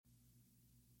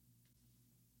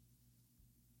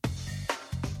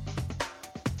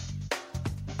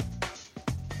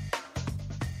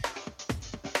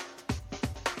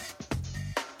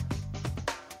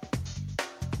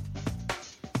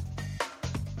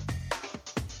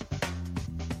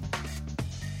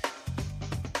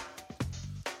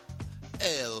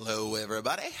Hello,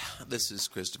 everybody. This is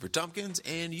Christopher Tompkins,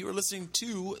 and you are listening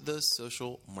to the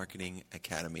Social Marketing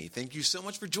Academy. Thank you so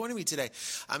much for joining me today.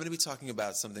 I'm going to be talking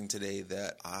about something today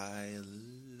that I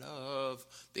love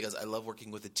because I love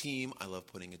working with a team. I love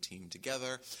putting a team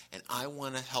together, and I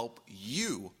want to help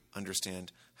you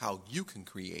understand how you can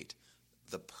create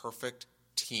the perfect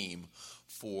team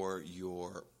for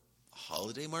your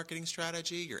holiday marketing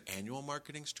strategy, your annual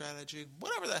marketing strategy,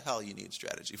 whatever the hell you need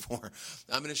strategy for.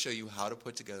 I'm going to show you how to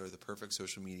put together the perfect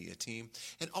social media team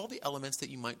and all the elements that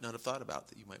you might not have thought about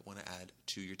that you might want to add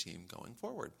to your team going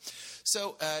forward.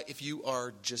 So if you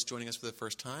are just joining us for the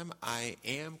first time, I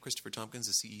am Christopher Tompkins,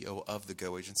 the CEO of The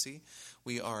Go Agency.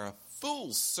 We are a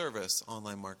full-service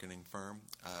online marketing firm.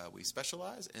 We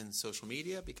specialize in social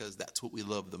media because that's what we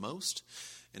love the most.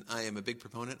 And I am a big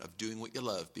proponent of doing what you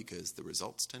love because the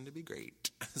results tend to be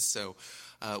great. So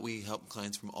we help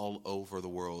clients from all over the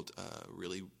world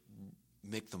really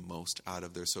make the most out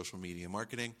of their social media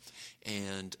marketing,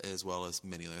 and as well as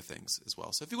many other things as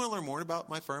well. So if you want to learn more about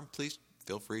my firm, please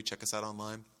feel free to check us out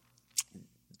online.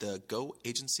 The Go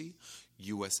Agency,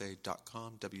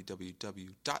 USA.com,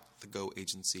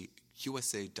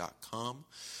 www.thegoagencyusa.com.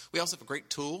 We also have a great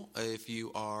tool if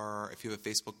you have a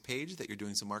Facebook page that you're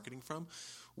doing some marketing from.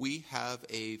 We have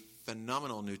a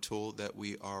phenomenal new tool that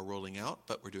we are rolling out,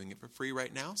 but we're doing it for free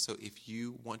right now. So if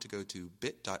you want to go to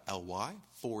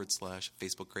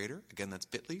bit.ly/Facebook Creator, again, that's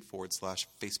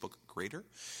bit.ly/Facebook Creator,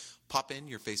 pop in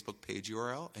your Facebook page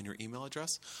URL and your email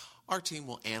address. Our team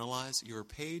will analyze your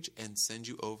page and send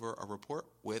you over a report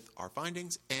with our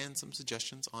findings and some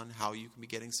suggestions on how you can be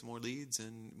getting some more leads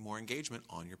and more engagement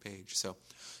on your page. So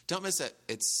don't miss it.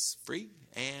 It's free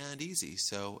and easy.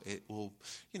 So it will,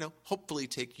 hopefully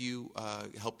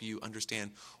help you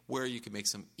understand where you can make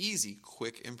some easy,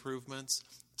 quick improvements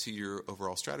to your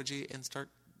overall strategy and start,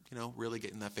 really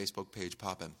getting that Facebook page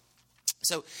popping.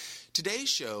 So today's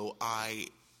show,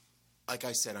 like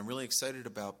I said, I'm really excited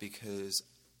about because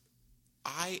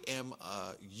I am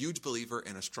a huge believer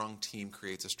in a strong team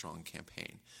creates a strong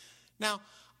campaign. Now,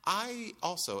 I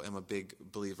also am a big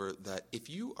believer that if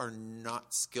you are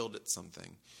not skilled at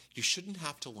something, you shouldn't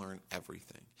have to learn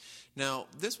everything. Now,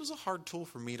 this was a hard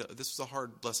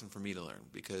lesson for me to learn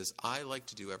because I like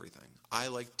to do everything. I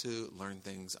like to learn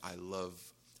things. I love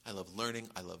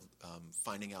learning. I love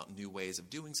finding out new ways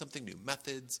of doing something, new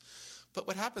methods. But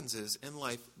what happens is, in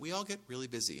life, we all get really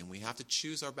busy, and we have to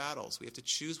choose our battles. We have to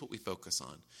choose what we focus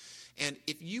on. And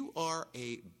if you are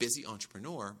a busy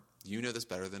entrepreneur, you know this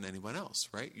better than anyone else,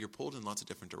 right? You're pulled in lots of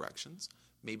different directions.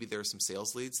 Maybe there are some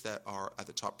sales leads that are at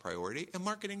the top priority, and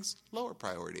marketing's lower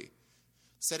priority.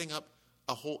 Setting up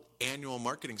a whole annual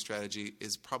marketing strategy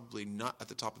is probably not at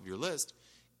the top of your list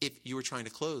if you were trying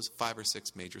to close 5 or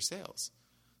 6 major sales.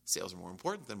 Sales are more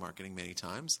important than marketing many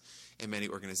times in many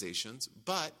organizations,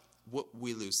 but what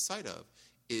we lose sight of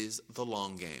is the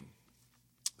long game.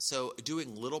 So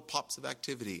doing little pops of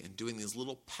activity and doing these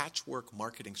little patchwork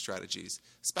marketing strategies,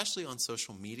 especially on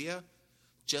social media,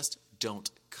 just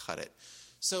don't cut it.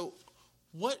 So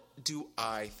what do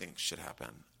I think should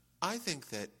happen? I think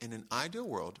that in an ideal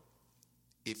world,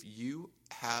 if you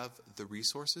have the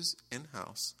resources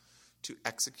in-house to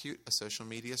execute a social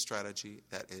media strategy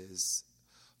that is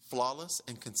flawless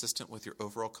and consistent with your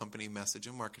overall company message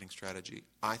and marketing strategy,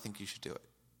 I think you should do it.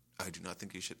 I do not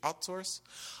think you should outsource.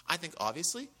 I think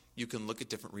obviously you can look at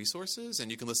different resources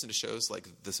and you can listen to shows like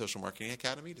the Social Marketing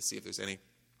Academy to see if there's any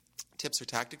tips or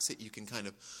tactics that you can kind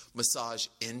of massage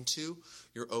into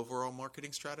your overall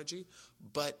marketing strategy.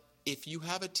 But if you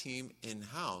have a team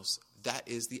in-house, that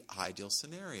is the ideal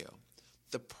scenario.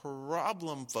 The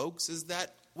problem, folks, is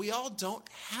that we all don't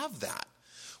have that.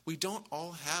 We don't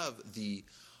all have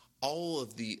all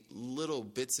of the little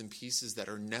bits and pieces that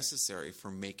are necessary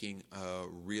for making a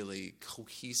really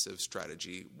cohesive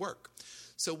strategy work.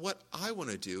 So what I want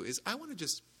to do is I want to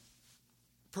just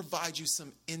provide you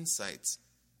some insights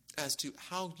as to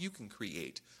how you can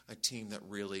create a team that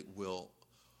really will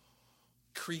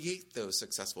create those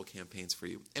successful campaigns for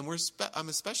you. And I'm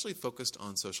especially focused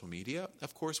on social media.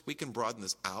 Of course, we can broaden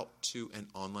this out to an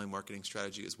online marketing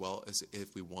strategy as well as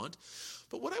if we want.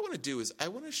 But what I want to do is I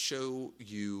want to show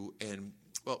you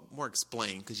more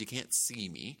explain because you can't see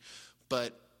me,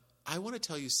 but I want to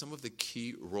tell you some of the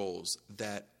key roles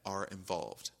that are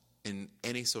involved in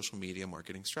any social media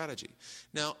marketing strategy.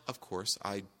 Now, of course,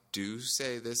 I do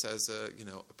say this as a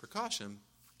precaution.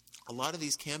 A lot of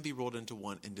these can be rolled into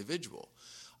one individual.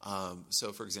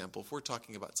 So, for example, if we're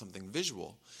talking about something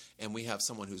visual and we have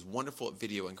someone who's wonderful at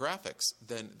video and graphics,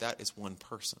 then that is one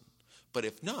person. But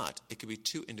if not, it could be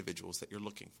 2 individuals that you're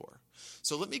looking for.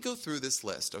 So let me go through this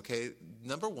list, okay?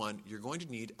 Number 1, you're going to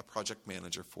need a project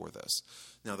manager for this.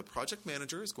 Now, the project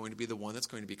manager is going to be the one that's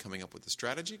going to be coming up with the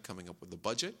strategy, coming up with the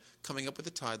budget, coming up with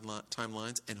the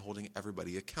timelines, and holding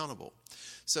everybody accountable.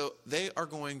 So they are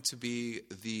going to be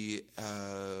the,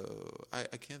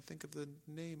 I can't think of the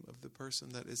name of the person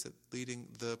that is leading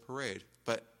the parade,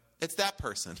 but it's that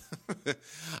person.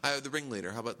 The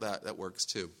ringleader. How about that? That works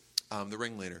too. The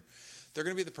ringleader. They're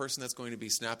going to be the person that's going to be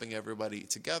snapping everybody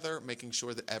together, making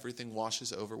sure that everything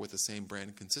washes over with the same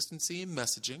brand consistency and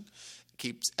messaging,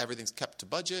 everything's kept to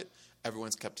budget,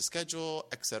 everyone's kept to schedule,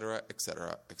 etc.,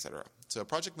 etc., etc. So a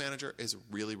project manager is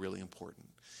really, really important.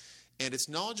 And it's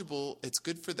knowledgeable. It's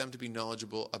good for them to be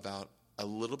knowledgeable about a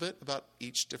little bit about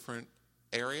each different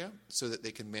area so that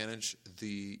they can manage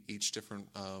each different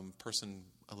person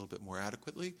a little bit more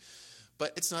adequately.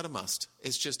 But it's not a must.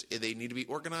 It's just they need to be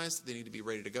organized, they need to be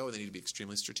ready to go, and they need to be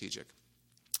extremely strategic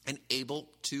and able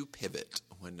to pivot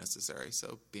when necessary.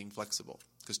 So being flexible,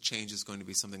 because change is going to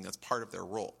be something that's part of their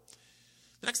role.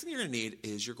 The next thing you're going to need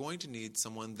is you're going to need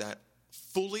someone that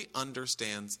fully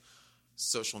understands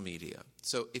social media.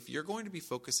 So if you're going to be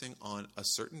focusing on a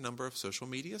certain number of social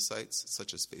media sites,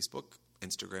 such as Facebook,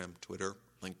 Instagram, Twitter,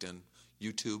 LinkedIn,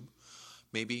 YouTube,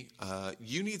 maybe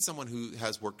you need someone who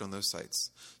has worked on those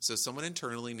sites. So someone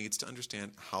internally needs to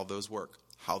understand how those work,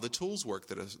 how the tools work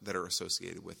that are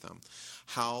associated with them,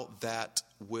 how that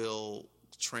will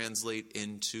translate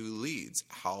into leads,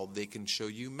 how they can show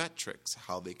you metrics,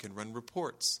 how they can run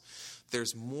reports.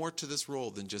 There's more to this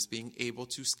role than just being able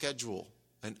to schedule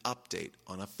an update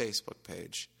on a Facebook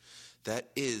page. That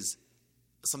is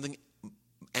something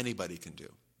anybody can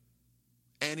do.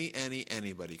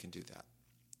 Anybody can do that.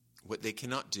 What they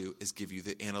cannot do is give you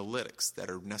the analytics that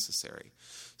are necessary.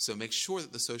 So make sure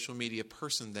that the social media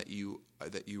person that you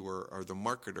are, or the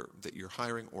marketer that you're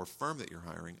hiring or firm that you're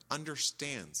hiring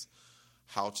understands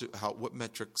what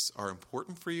metrics are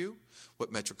important for you,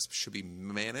 what metrics should be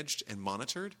managed and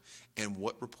monitored, and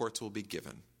what reports will be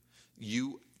given.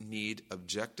 You need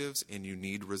objectives and you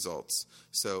need results.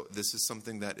 So this is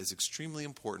something that is extremely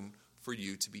important for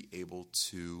you to be able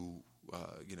to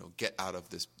get out of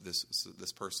this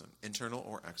person, internal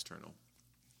or external.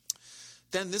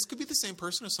 Then this could be the same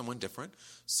person or someone different.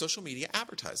 Social media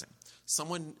advertising.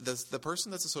 The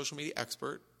person that's a social media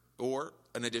expert or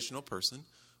an additional person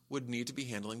would need to be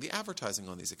handling the advertising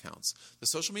on these accounts. The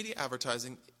social media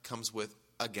advertising comes with,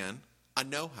 again, a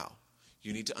know-how.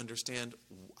 You need to understand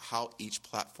how each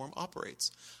platform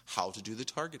operates, how to do the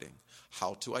targeting,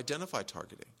 how to identify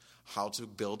targeting, how to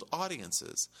build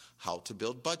audiences, how to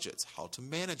build budgets, how to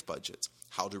manage budgets,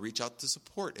 how to reach out to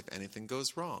support if anything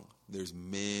goes wrong. There's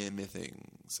many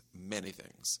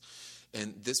things.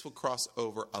 And this will cross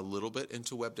over a little bit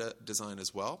into web design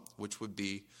as well, which would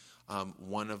be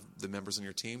one of the members on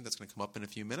your team that's going to come up in a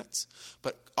few minutes.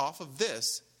 But off of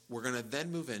this, we're going to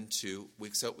then move into,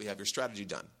 so we have your strategy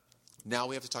done. Now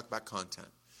we have to talk about content.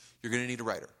 You're going to need a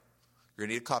writer. You're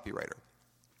going to need a copywriter.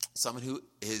 Someone who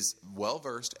is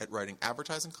well-versed at writing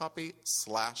advertising copy /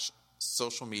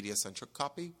 social media-centric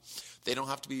copy. They don't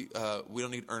have to be, we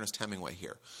don't need Ernest Hemingway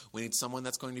here. We need someone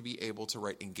that's going to be able to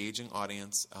write engaging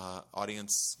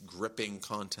audience-gripping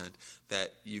content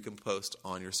that you can post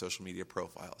on your social media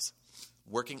profiles.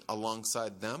 Working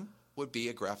alongside them would be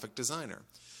a graphic designer.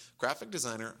 Graphic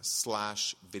designer /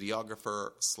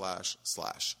 videographer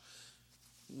 //.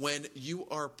 When you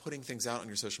are putting things out on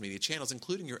your social media channels,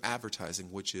 including your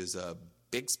advertising, which is a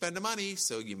big spend of money,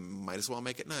 so you might as well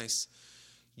make it nice,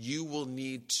 you will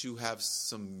need to have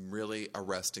some really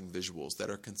arresting visuals that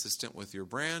are consistent with your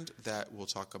brand, that will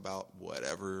talk about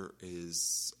whatever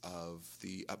is of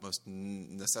the utmost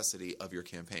necessity of your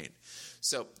campaign.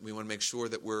 So we want to make sure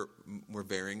that we're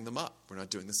varying them up. We're not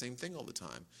doing the same thing all the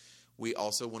time. We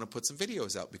also want to put some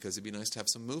videos out because it'd be nice to have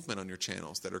some movement on your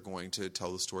channels that are going to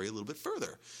tell the story a little bit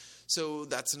further. So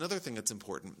that's another thing that's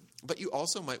important. But you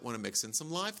also might want to mix in some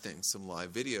live things, some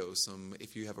live videos,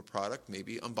 if you have a product,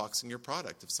 maybe unboxing your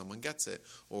product if someone gets it,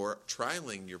 or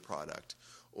trialing your product,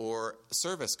 or a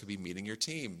service could be meeting your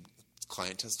team,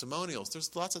 client testimonials.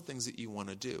 There's lots of things that you want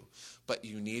to do. But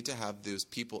you need to have those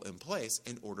people in place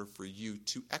in order for you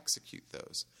to execute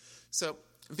those. So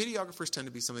videographers tend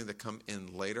to be something that come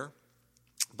in later.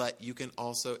 But you can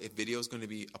also, if video is going to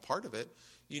be a part of it,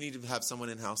 you need to have someone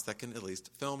in-house that can at least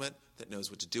film it, that knows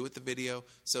what to do with the video.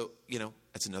 So,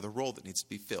 it's another role that needs to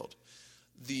be filled.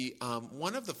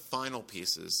 One of the final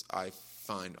pieces I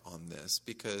find on this,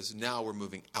 because now we're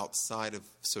moving outside of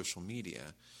social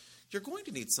media, you're going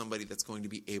to need somebody that's going to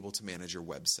be able to manage your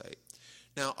website.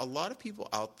 Now, a lot of people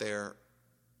out there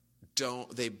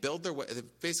they build they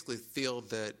basically feel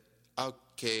that,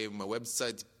 okay, my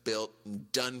website's built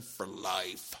and done for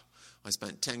life. I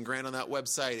spent 10 grand on that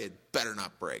website. It better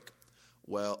not break.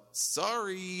 Well,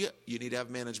 sorry, you need to have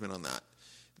management on that.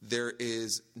 There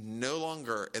is no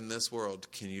longer in this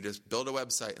world can you just build a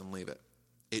website and leave it.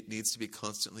 It needs to be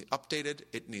constantly updated.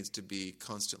 It needs to be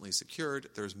constantly secured.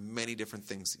 There's many different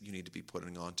things that you need to be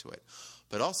putting onto it.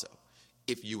 But also,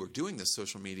 if you are doing this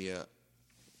social media,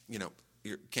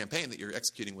 your campaign that you're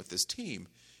executing with this team,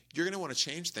 you're going to want to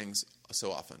change things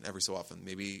every so often.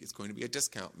 Maybe it's going to be a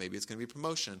discount. Maybe it's going to be a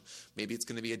promotion. Maybe it's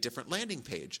going to be a different landing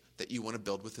page that you want to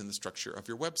build within the structure of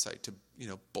your website to,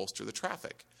 bolster the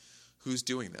traffic. Who's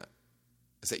doing that?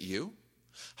 Is that you?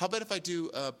 How about if I do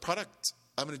a product?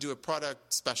 I'm going to do a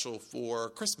product special for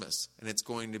Christmas, and it's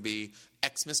going to be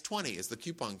Xmas20 is the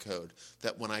coupon code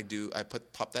that when I do,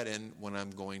 pop that in when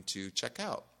I'm going to check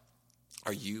out.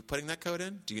 Are you putting that code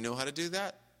in? Do you know how to do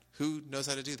that? Who knows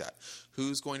how to do that?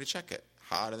 Who's going to check it?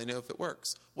 How do they know if it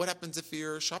works? What happens if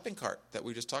your shopping cart that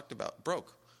we just talked about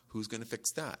broke? Who's going to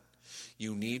fix that?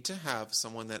 You need to have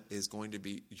someone that is going to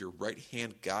be your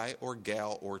right-hand guy or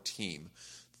gal or team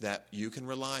that you can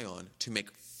rely on to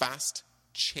make fast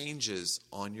changes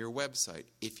on your website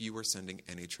if you are sending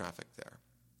any traffic there.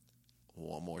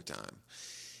 One more time.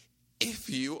 If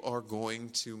you are going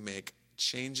to make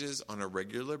changes on a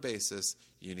regular basis,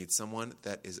 you need someone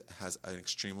that has an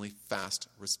extremely fast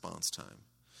response time.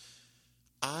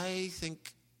 I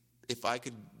think if I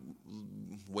could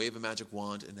wave a magic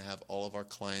wand and have all of our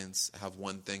clients have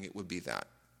one thing, it would be that.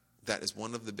 That is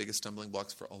one of the biggest stumbling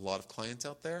blocks for a lot of clients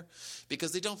out there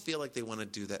because they don't feel like they want to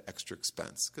do that extra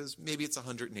expense because maybe it's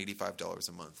 $185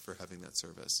 a month for having that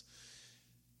service.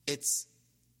 It's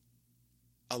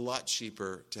a lot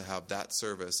cheaper to have that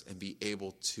service and be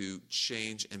able to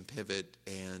change and pivot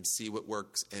and see what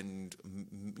works and,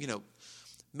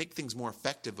 make things more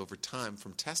effective over time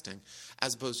from testing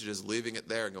as opposed to just leaving it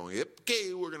there and going,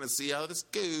 okay, we're going to see how this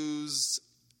goes.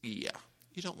 Yeah,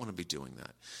 you don't want to be doing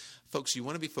that. Folks, you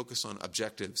want to be focused on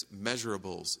objectives,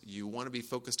 measurables. You want to be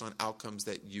focused on outcomes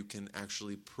that you can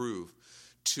actually prove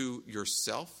to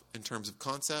yourself in terms of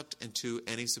concept and to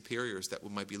any superiors that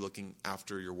might be looking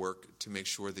after your work to make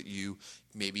sure that you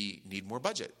maybe need more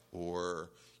budget or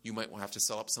you might have to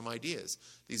sell up some ideas.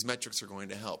 These metrics are going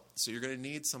to help. So you're going to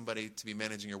need somebody to be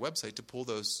managing your website to pull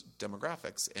those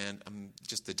demographics and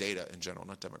just the data in general,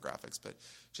 not demographics, but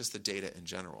just the data in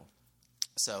general.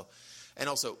 So, and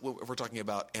also, if we're talking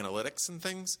about analytics and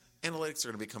things, analytics are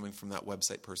going to be coming from that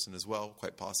website person as well,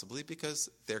 quite possibly, because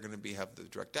they're going to have the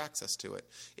direct access to it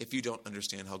if you don't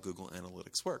understand how Google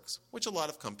Analytics works, which a lot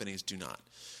of companies do not.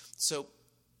 So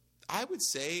I would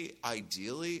say,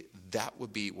 ideally, that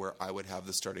would be where I would have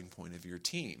the starting point of your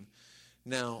team.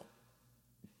 Now,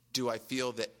 do I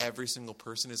feel that every single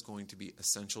person is going to be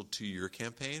essential to your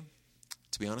campaign?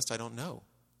 To be honest, I don't know,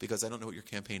 because I don't know what your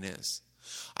campaign is.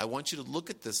 I want you to look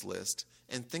at this list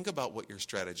and think about what your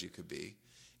strategy could be,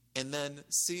 and then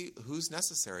see who's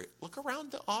necessary. Look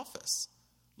around the office.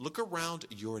 Look around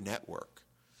your network.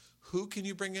 Who can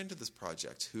you bring into this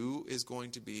project? Who is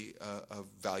going to be a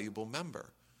valuable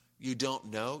member? You don't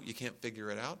know, you can't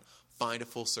figure it out. Find a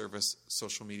full-service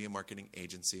social media marketing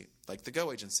agency like the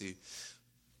Go Agency.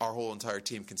 Our whole entire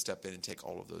team can step in and take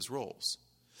all of those roles.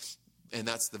 And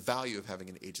that's the value of having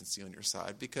an agency on your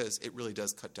side because it really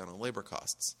does cut down on labor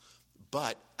costs.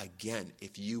 But again,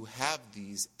 if you have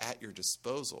these at your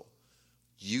disposal,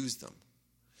 use them.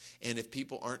 And if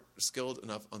people aren't skilled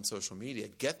enough on social media,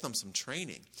 get them some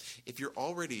training. If you're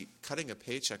already cutting a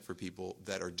paycheck for people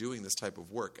that are doing this type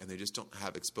of work and they just don't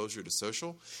have exposure to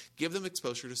social, give them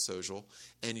exposure to social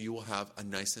and you will have a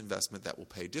nice investment that will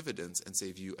pay dividends and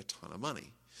save you a ton of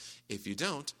money. If you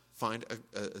don't, find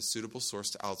a suitable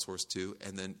source to outsource to,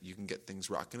 and then you can get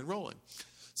things rocking and rolling.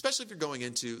 Especially if you're going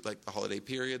into like the holiday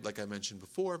period, like I mentioned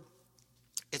before,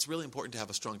 it's really important to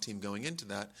have a strong team going into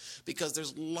that because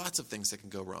there's lots of things that can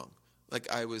go wrong.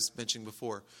 Like I was mentioning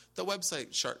before, the website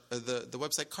the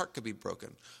website cart could be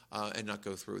broken and not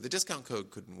go through. The discount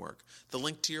code couldn't work. The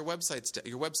link to your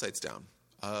website's down.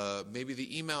 Maybe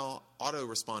the email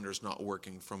autoresponder is not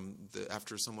working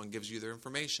after someone gives you their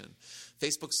information.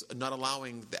 Facebook's not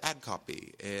allowing the ad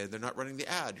copy, and they're not running the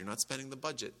ad. You're not spending the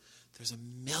budget. There's a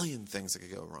million things that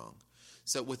could go wrong.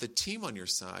 So with a team on your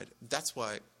side, that's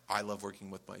why I love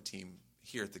working with my team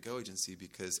here at the Go Agency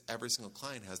because every single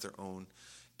client has their own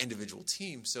individual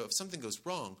team. So if something goes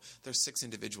wrong, there's 6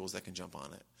 individuals that can jump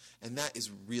on it. And that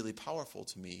is really powerful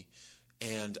to me.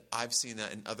 And I've seen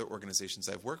that in other organizations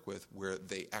I've worked with where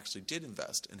they actually did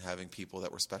invest in having people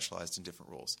that were specialized in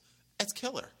different roles. It's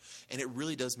killer. And it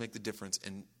really does make the difference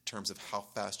in terms of how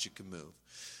fast you can move.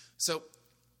 So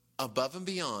above and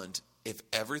beyond, if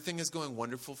everything is going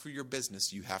wonderful for your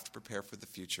business, you have to prepare for the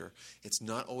future. It's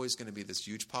not always going to be this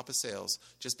huge pop of sales.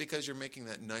 Just because you're making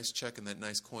that nice check and that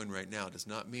nice coin right now does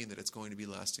not mean that it's going to be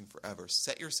lasting forever.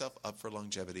 Set yourself up for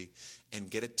longevity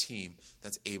and get a team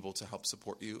that's able to help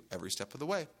support you every step of the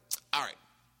way. All right.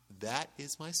 That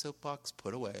is my soapbox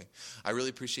put away. I really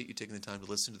appreciate you taking the time to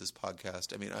listen to this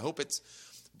podcast. I mean, I hope it's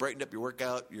brightened up your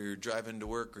workout, you're driving to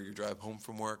work or you drive home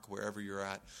from work, wherever you're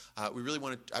at. I really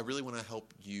want to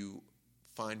help you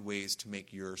find ways to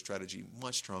make your strategy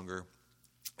much stronger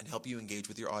and help you engage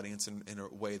with your audience in a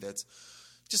way that's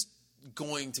just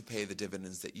going to pay the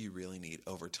dividends that you really need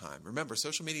over time. Remember,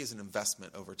 social media is an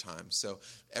investment over time. So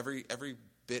every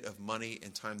bit of money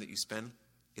and time that you spend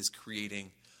is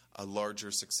creating a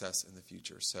larger success in the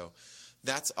future. So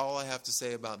that's all I have to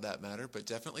say about that matter, but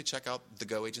definitely check out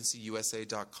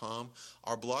thegoagencyusa.com.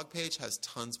 Our blog page has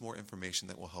tons more information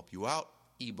that will help you out,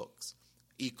 ebooks,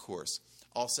 e-course.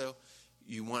 Also,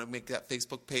 you want to make that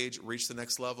Facebook page reach the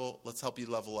next level, let's help you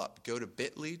level up. Go to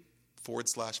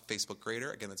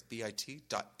bit.ly/FacebookGrader. Again, that's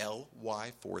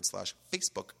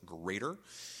bit.ly/FacebookGrader.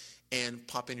 And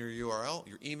pop in your URL,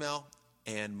 your email,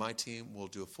 and my team will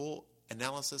do a full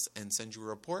analysis and send you a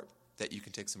report that you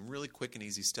can take some really quick and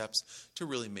easy steps to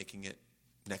really making it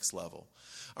next level.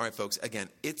 All right, folks, again,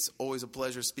 it's always a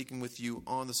pleasure speaking with you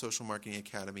on the Social Marketing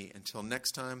Academy. Until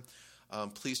next time,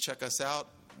 please check us out.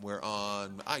 We're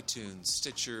on iTunes,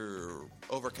 Stitcher,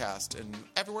 Overcast, and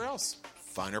everywhere else.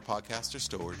 Finer podcasts are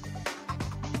stored.